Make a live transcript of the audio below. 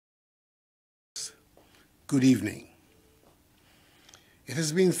Good evening. It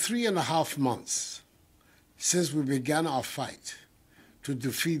has been 3.5 months since we began our fight to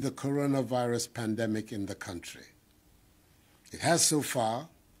defeat the coronavirus pandemic in the country. It has so far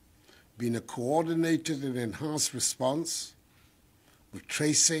been a coordinated and enhanced response with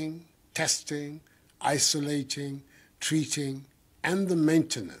tracing, testing, isolating, treating, and the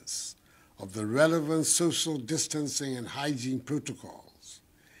maintenance of the relevant social distancing and hygiene protocols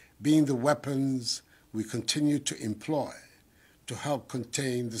being the weapons we continue to employ to help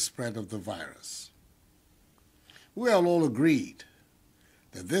contain the spread of the virus. We are all agreed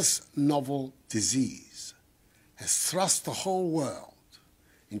that this novel disease has thrust the whole world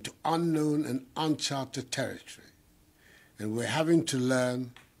into unknown and uncharted territory, and we're having to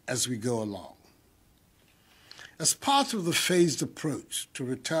learn as we go along. As part of the phased approach to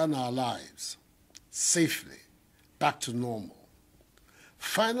return our lives safely back to normal,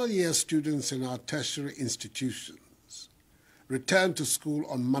 final year students in our tertiary institutions return to school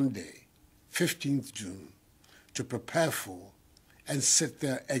on Monday, 15th June, to prepare for and sit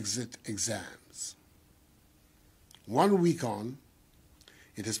their exit exams. 1 week on,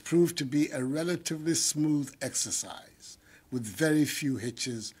 it has proved to be a relatively smooth exercise with very few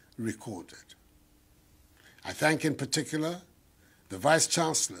hitches recorded. I thank in particular the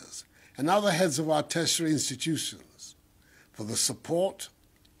Vice-Chancellors and other heads of our tertiary institutions for the support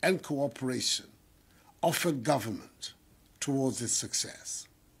and cooperation offered government towards its success.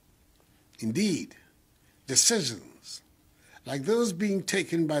 Indeed, decisions like those being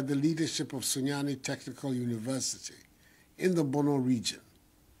taken by the leadership of Sunyani Technical University in the Bono region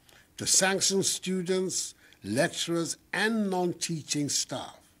to sanction students, lecturers, and non-teaching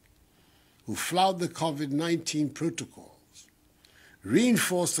staff who flout the COVID-19 protocols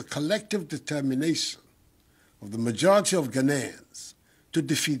reinforce the collective determination of the majority of Ghanaians to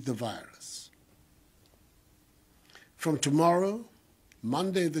defeat the virus. From tomorrow,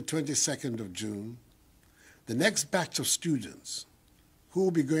 Monday the 22nd of June, the next batch of students who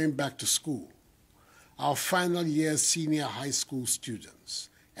will be going back to school, our final year senior high school students,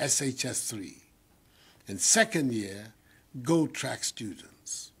 SHS3, and second year Gold Track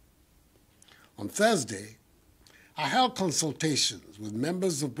students. On Thursday, I held consultations with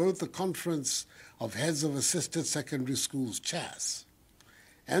members of both the Conference of Heads of Assisted Secondary Schools, CHAS,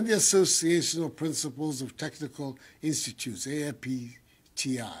 and the Association of Principals of Technical Institutes,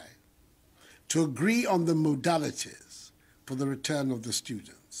 AFPTI, to agree on the modalities for the return of the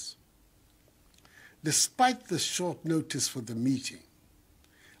students. Despite the short notice for the meeting,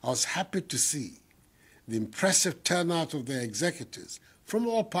 I was happy to see the impressive turnout of their executives from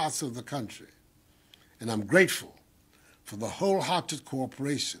all parts of the country, and I'm grateful for the wholehearted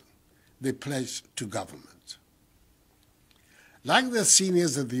cooperation they pledged to government. Like their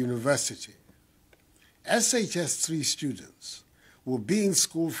seniors at the university, SHS3 students will be in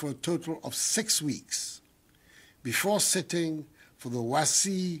school for a total of 6 weeks before sitting for the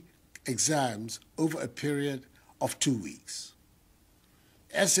WASI exams over a period of 2 weeks.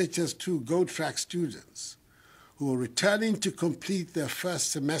 SHS2 Gold Track students who are returning to complete their first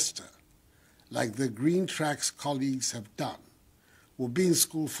semester, like their Green Tracks colleagues have done, will be in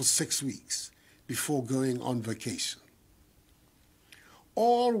school for 6 weeks before going on vacation.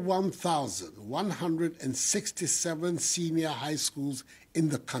 All 1,167 senior high schools in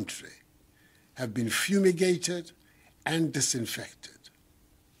the country have been fumigated and disinfected.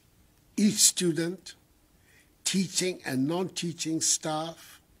 Each student, teaching and non-teaching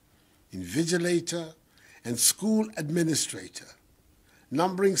staff, invigilator, and school administrator,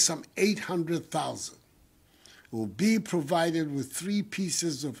 numbering some 800,000, will be provided with 3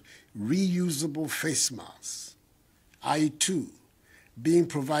 pieces of reusable face masks, i.e. 2 being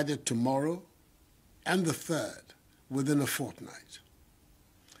provided tomorrow and the 3rd within a fortnight.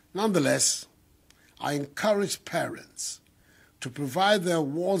 Nonetheless, I encourage parents to provide their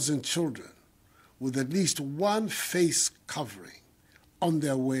wards and children with at least 1 face covering on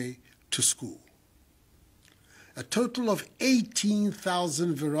their way to school. A total of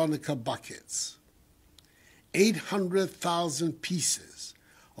 18,000 Veronica buckets, 800,000 pieces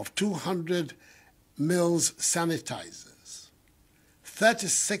of 200 mils sanitizers,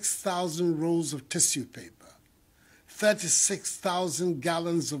 36,000 rolls of tissue paper, 36,000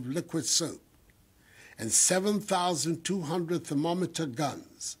 gallons of liquid soap, and 7,200 thermometer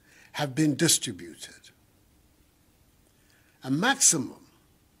guns have been distributed. A maximum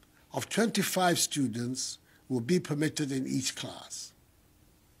of 25 students will be permitted in each class.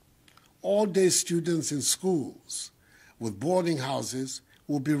 All-day students in schools with boarding houses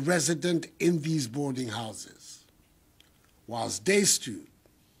will be resident in these boarding houses, whilst day students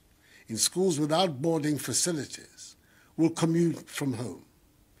in schools without boarding facilities will commute from home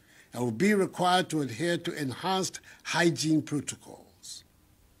and will be required to adhere to enhanced hygiene protocols.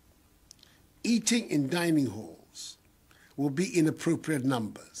 Eating in dining halls will be in appropriate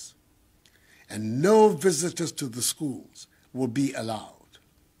numbers, and no visitors to the schools will be allowed.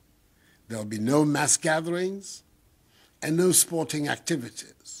 There will be no mass gatherings and no sporting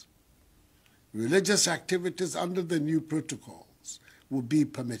activities. Religious activities under the new protocols will be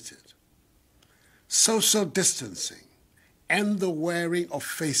permitted. Social distancing and the wearing of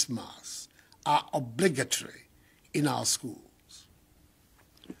face masks are obligatory in our schools.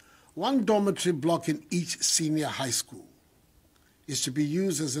 One dormitory block in each senior high school is to be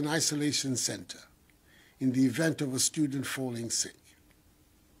used as an isolation center in the event of a student falling sick.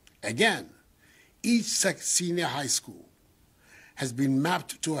 Again, each senior high school has been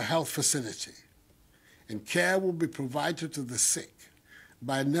mapped to a health facility, and care will be provided to the sick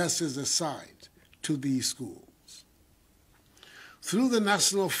by nurses assigned to these schools. Through the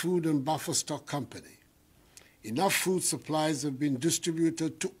National Food and Buffer Stock Company, enough food supplies have been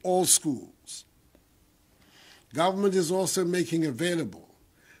distributed to all schools. Government is also making available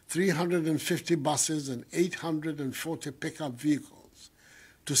 350 buses and 840 pickup vehicles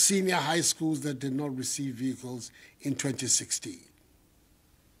to senior high schools that did not receive vehicles in 2016.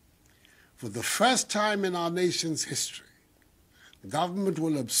 For the first time in our nation's history, the government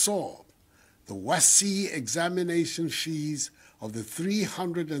will absorb the WASSCE examination fees of the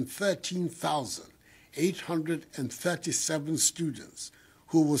 313,837 students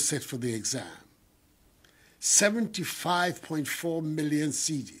who will sit for the exam. 75.4 million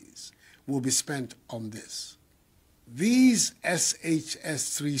cedis will be spent on this. These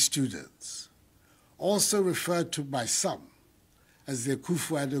SHS3 students, also referred to by some as the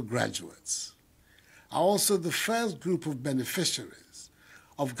Akufo-Addo graduates, are also the first group of beneficiaries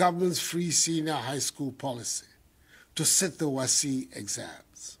of government's free senior high school policy to sit the WASSCE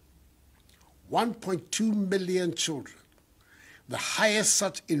exams. 1.2 million children, the highest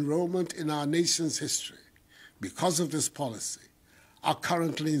such enrollment in our nation's history because of this policy, are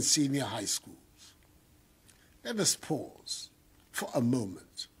currently in senior high schools. Let us pause for a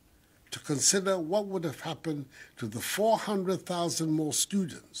moment to consider what would have happened to the 400,000 more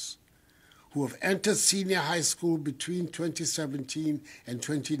students who have entered senior high school between 2017 and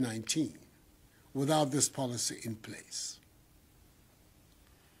 2019 without this policy in place.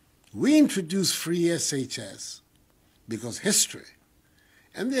 We introduced free SHS because history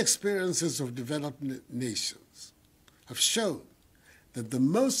and the experiences of developed nations have shown that the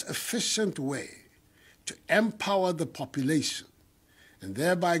most efficient way to empower the population and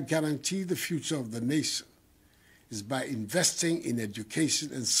thereby guarantee the future of the nation is by investing in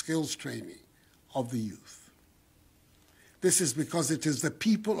education and skills training of the youth. This is because it is the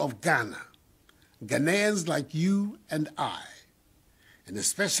people of Ghana, Ghanaians like you and I, and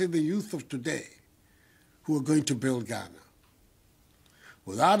especially the youth of today, who are going to build Ghana.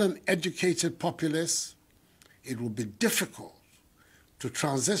 Without an educated populace, it will be difficult to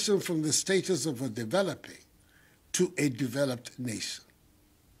transition from the status of a developing to a developed nation.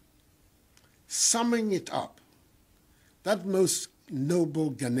 Summing it up, that most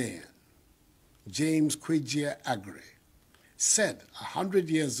noble Ghanaian, James Kwegyir Aggrey, said 100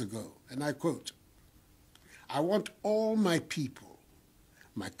 years ago, and I quote, "I want all my people,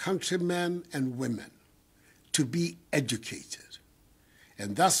 my countrymen and women, to be educated,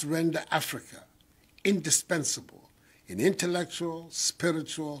 and thus render Africa indispensable in intellectual,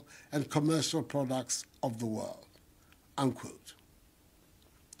 spiritual, and commercial products of the world," unquote.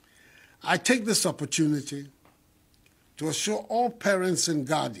 I take this opportunity to assure all parents and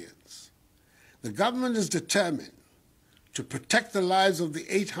guardians the government is determined to protect the lives of the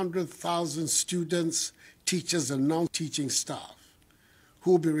 800,000 students, teachers, and non-teaching staff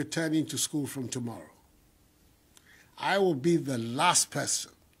who will be returning to school from tomorrow. I will be the last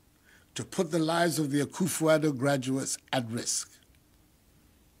person to put the lives of the Akufo-Addo graduates at risk.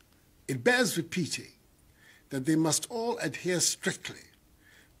 It bears repeating that they must all adhere strictly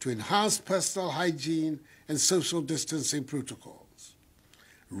to enhanced personal hygiene and social distancing protocols,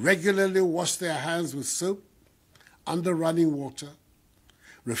 regularly wash their hands with soap under running water,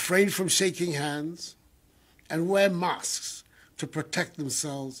 refrain from shaking hands, and wear masks to protect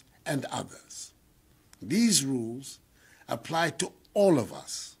themselves and others. These rules apply to all of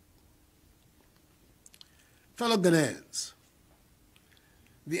us. Fellow Ghanaians,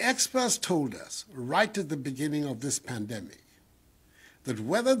 the experts told us right at the beginning of this pandemic that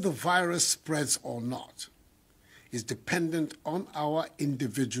whether the virus spreads or not is dependent on our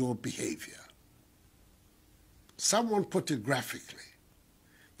individual behavior. Someone put it graphically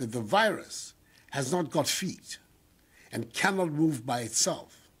that the virus has not got feet and cannot move by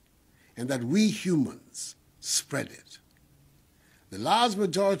itself, and that we humans spread it. The large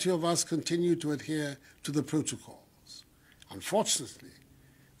majority of us continue to adhere to the protocols. Unfortunately,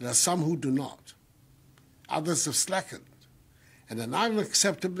 there are some who do not. Others have slackened, and an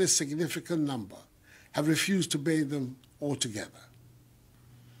unacceptably significant number have refused to obey them altogether.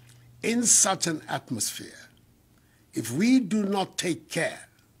 In such an atmosphere, if we do not take care,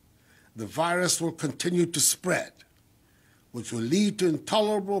 the virus will continue to spread, which will lead to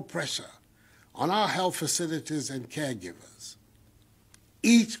intolerable pressure on our health facilities and caregivers.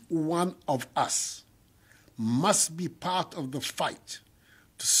 Each one of us must be part of the fight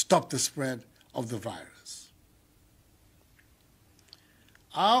to stop the spread of the virus.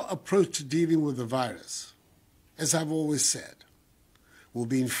 Our approach to dealing with the virus, as I've always said, will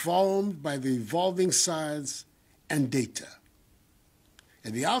be informed by the evolving science and data.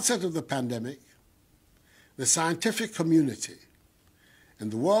 At the outset of the pandemic, the scientific community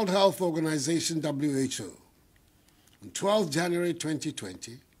and the World Health Organization, WHO, on 12 January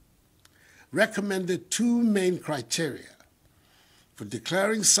 2020, recommended two main criteria for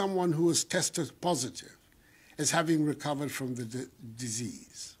declaring someone who was tested positive as having recovered from the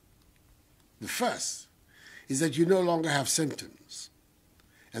disease. The first is that you no longer have symptoms,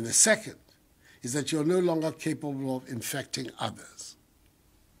 and the second is that you're no longer capable of infecting others.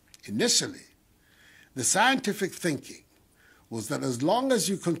 Initially, the scientific thinking was that as long as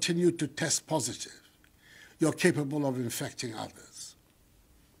you continue to test positive, you're capable of infecting others.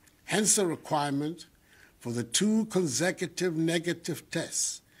 Hence the requirement for the 2 consecutive negative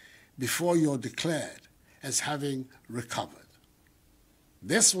tests before you're declared as having recovered.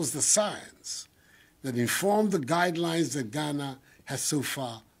 This was the science that informed the guidelines that Ghana has so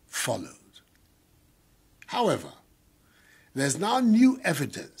far followed. However, there's now new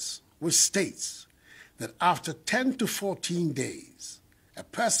evidence which states that after 10 to 14 days, a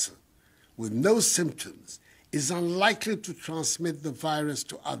person with no symptoms is unlikely to transmit the virus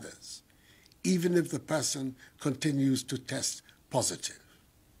to others, even if the person continues to test positive.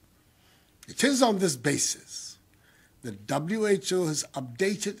 It is on this basis that WHO has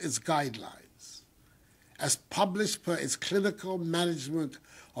updated its guidelines as published per its Clinical Management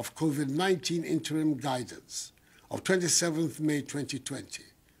of COVID-19 Interim Guidance of 27th May 2020,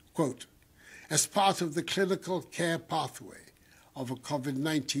 quote, as part of the clinical care pathway of a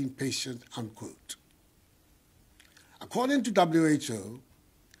COVID-19 patient, unquote. According to WHO,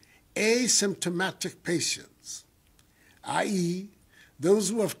 asymptomatic patients, i.e., those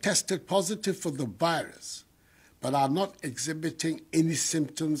who have tested positive for the virus but are not exhibiting any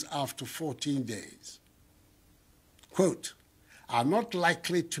symptoms after 14 days, quote, are not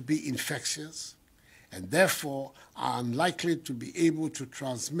likely to be infectious and therefore are unlikely to be able to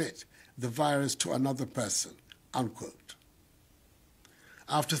transmit the virus to another person, unquote.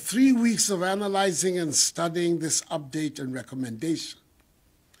 After 3 weeks of analyzing and studying this update and recommendation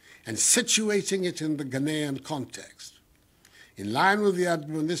and situating it in the Ghanaian context, in line with the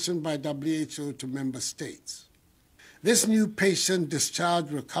admonition by WHO to member states, this new patient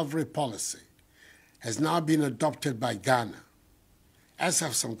discharge recovery policy has now been adopted by Ghana, as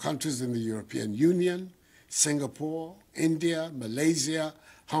have some countries in the European Union, Singapore, India, Malaysia,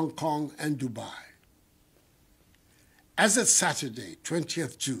 Hong Kong, and Dubai. As of Saturday,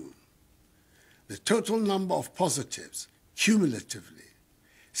 20th June, the total number of positives cumulatively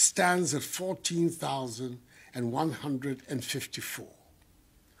stands at 14,154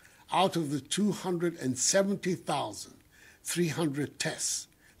 out of the 270,300 tests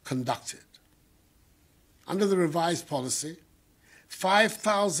conducted. Under the revised policy,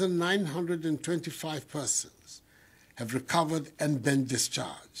 5,925 persons have recovered and been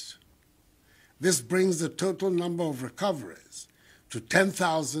discharged. This brings the total number of recoveries to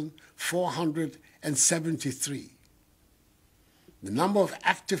 10,473. The number of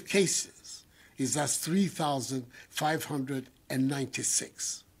active cases is thus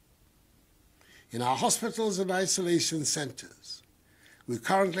 3,596. In our hospitals and isolation centers, we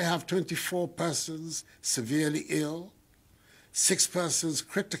currently have 24 persons severely ill, 6 persons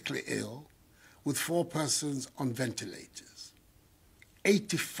critically ill, with 4 persons on ventilators.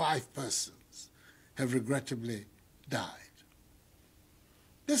 85 persons have regrettably died.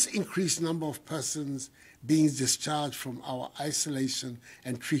 This increased number of persons being discharged from our isolation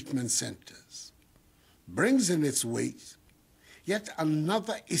and treatment centers brings in its wake yet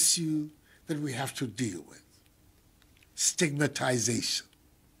another issue that we have to deal with: stigmatization.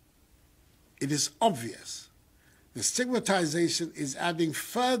 It is obvious the stigmatization is adding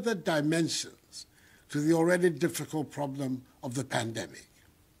further dimensions to the already difficult problem of the pandemic.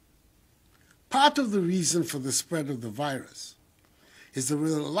 Part of the reason for the spread of the virus is the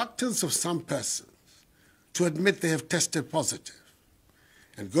reluctance of some persons to admit they have tested positive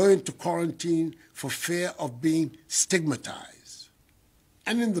and go into quarantine for fear of being stigmatized,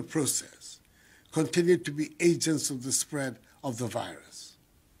 and in the process continue to be agents of the spread of the virus.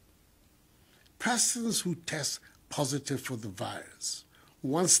 Persons who test positive for the virus,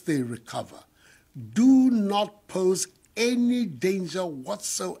 once they recover, do not pose any danger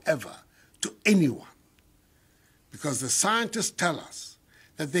whatsoever to anyone, because the scientists tell us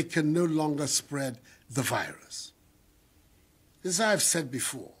that they can no longer spread the virus. As I've said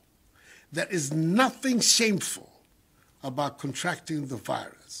before, there is nothing shameful about contracting the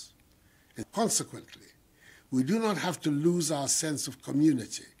virus, and consequently, we do not have to lose our sense of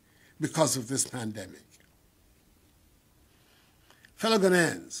community because of this pandemic. Fellow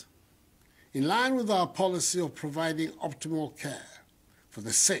Ghanaians, in line with our policy of providing optimal care for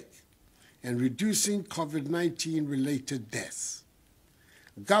the sick and reducing COVID-19 related deaths,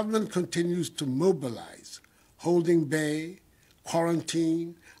 government continues to mobilize holding bay,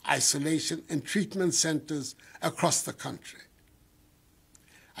 quarantine, isolation, and treatment centers across the country.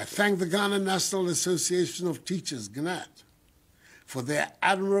 I thank the Ghana National Association of Teachers, GNAT, for their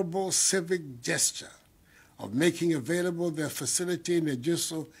admirable civic gesture of making available their facility in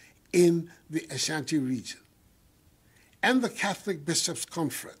Addo in the Ashanti region, and the Catholic Bishops'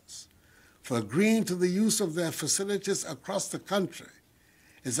 Conference for agreeing to the use of their facilities across the country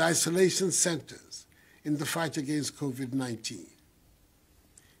as isolation centers in the fight against COVID-19.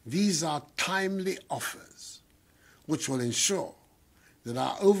 These are timely offers which will ensure that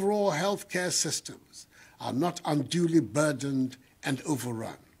our overall healthcare systems are not unduly burdened and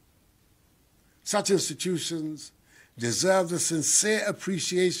overrun. Such institutions deserve the sincere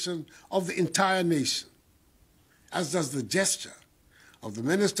appreciation of the entire nation, as does the gesture of the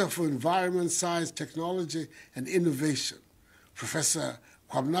Minister for Environment, Science, Technology and Innovation, Professor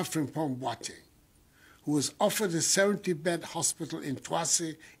Kwabena Frimpong-Boateng, who was offered a 70-bed hospital in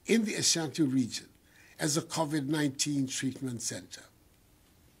Twase in the Ashanti region as a COVID-19 treatment center.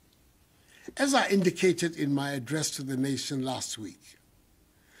 As I indicated in my address to the nation last week,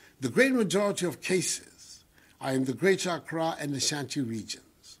 the great majority of cases are in the Greater Accra and Ashanti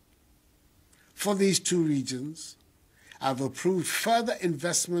regions. For these two regions, I've approved further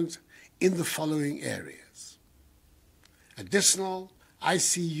investment in the following areas: additional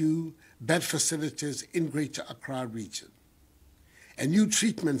ICU bed facilities in Greater Accra region, a new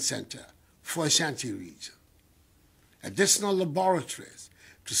treatment center for Ashanti region, additional laboratories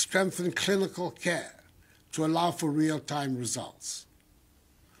to strengthen clinical care to allow for real-time results,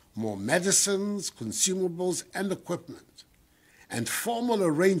 more medicines, consumables, and equipment, and formal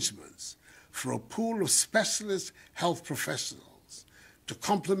arrangements for a pool of specialist health professionals to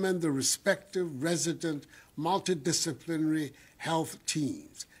complement the respective resident multidisciplinary health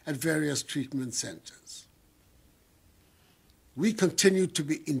teams at various treatment centers. We continue to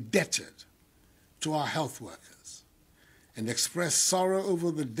be indebted to our health workers and express sorrow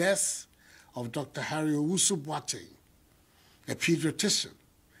over the death of Dr. Harry Owusu-Boateng, a pediatrician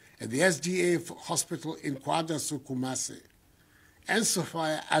at the SDA Hospital in Kwadaso, Kumasi, and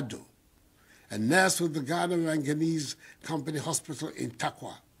Sophia Addo, a nurse with the Ghana Manganese Company Hospital in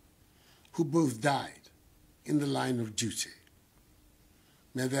Takwa, who both died in the line of duty.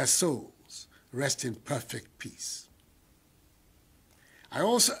 May their souls rest in perfect peace. I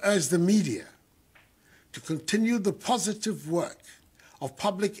also urge the media to continue the positive work of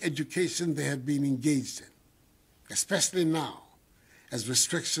public education they have been engaged in, especially now as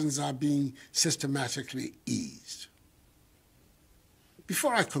restrictions are being systematically eased.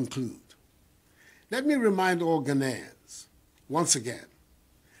 Before I conclude, let me remind all Ghanaians, once again,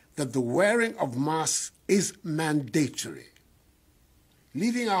 that the wearing of masks is mandatory.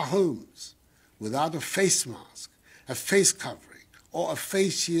 Leaving our homes without a face mask, a face covering, or a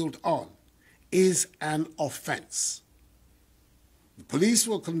face shield on is an offense. The police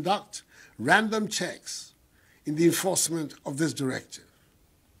will conduct random checks in the enforcement of this directive.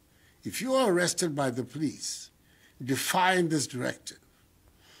 If you are arrested by the police defying this directive,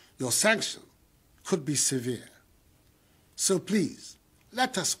 your sanction could be severe. So please,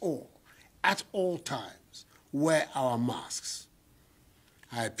 let us all, at all times, wear our masks.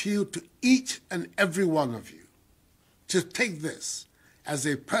 I appeal to each and every one of you to take this as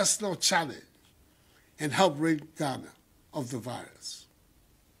a personal challenge and help rid Ghana of the virus.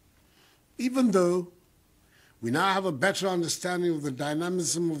 Even though we now have a better understanding of the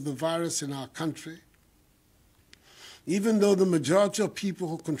dynamism of the virus in our country, even though the majority of people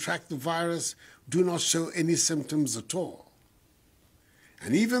who contract the virus do not show any symptoms at all,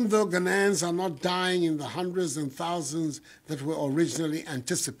 And even though Ghanaians are not dying in the hundreds and thousands that were originally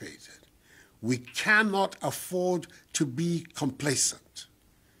anticipated, we cannot afford to be complacent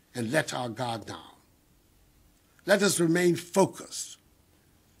and let our guard down. Let us remain focused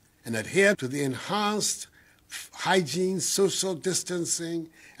and adhere to the enhanced hygiene, social distancing,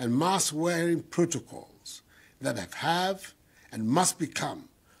 and mask-wearing protocols that have and must become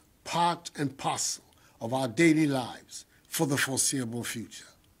part and parcel of our daily lives for the foreseeable future.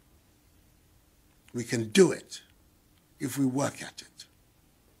 We can do it if we work at it.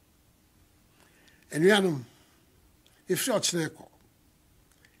 And if you're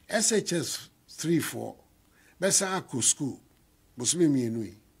SHS 3-4, besa ako school, bosumi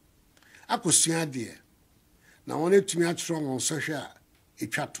mienui. Ako suade, na one tumi atro on social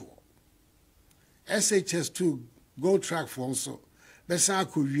etwato. SHS 2 go track for also, besa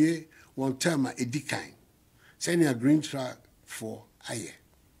ako wie one term edikan. Send a green track for aye.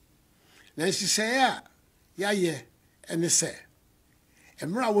 Then she say, yeah, and they say,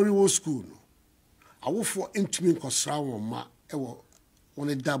 and mra woni wo school no. Awo for intimi nkosra won ma ewo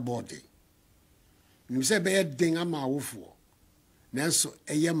on da body. You say be den ama awofo. Nanso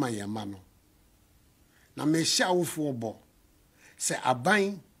eye mayama no. Na me hia awofo bo. Say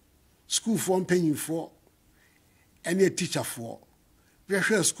aban school for mpanyinfo ene teacher for.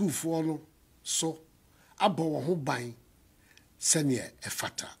 Hwehwe school for no so abo wo ho ban sene e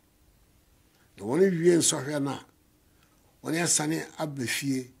fata. The one wie nsohwe na one asane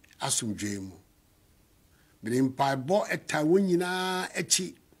abefie asomdwe mu. Brimpa bo eta wonyina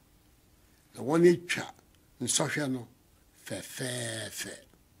echi na one etwa nsohwe no fe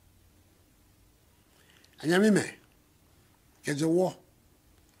anyame me keje wo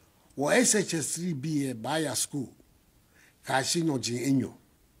SHS 3B by school ka shi no jin enyo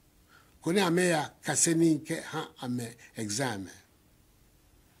koni ameya kaseni ke ha ame exam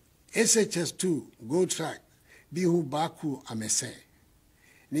SHS 2 go track bi hu baku amese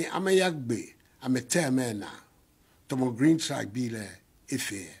ni ameyagbe ametemena tomo green track bile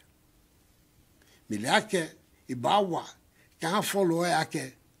ife milake ibawa kan follow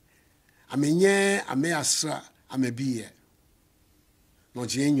yake amenye ameasra amebiye no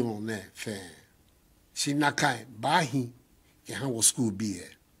jenyo ne fe sinakai bahi ke han wo school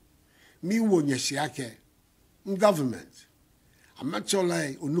biye mi wo nyeshi yake government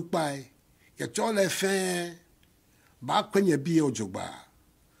amachole onupai ke chole fe ba kwenye biye ojogba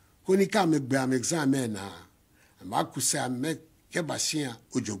koni ka me gba am exam na ma kusa me ke basia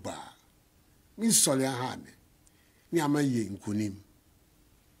ojogba mi sole ha me ni amaye nkunim.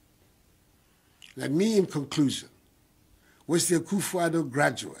 Let me, in conclusion, wish the Akufo-Addo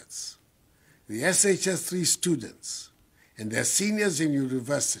graduates, the SHS 3 students, and their seniors in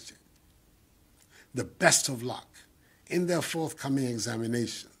university the best of luck in their forthcoming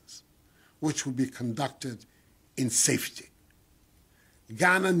examinations, which will be conducted in safety.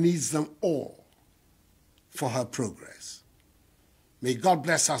 Ghana needs them all for her progress. May God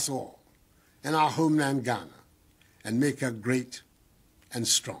bless us all in our homeland Ghana and make her great and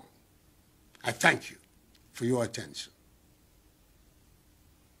strong. I thank you for your attention.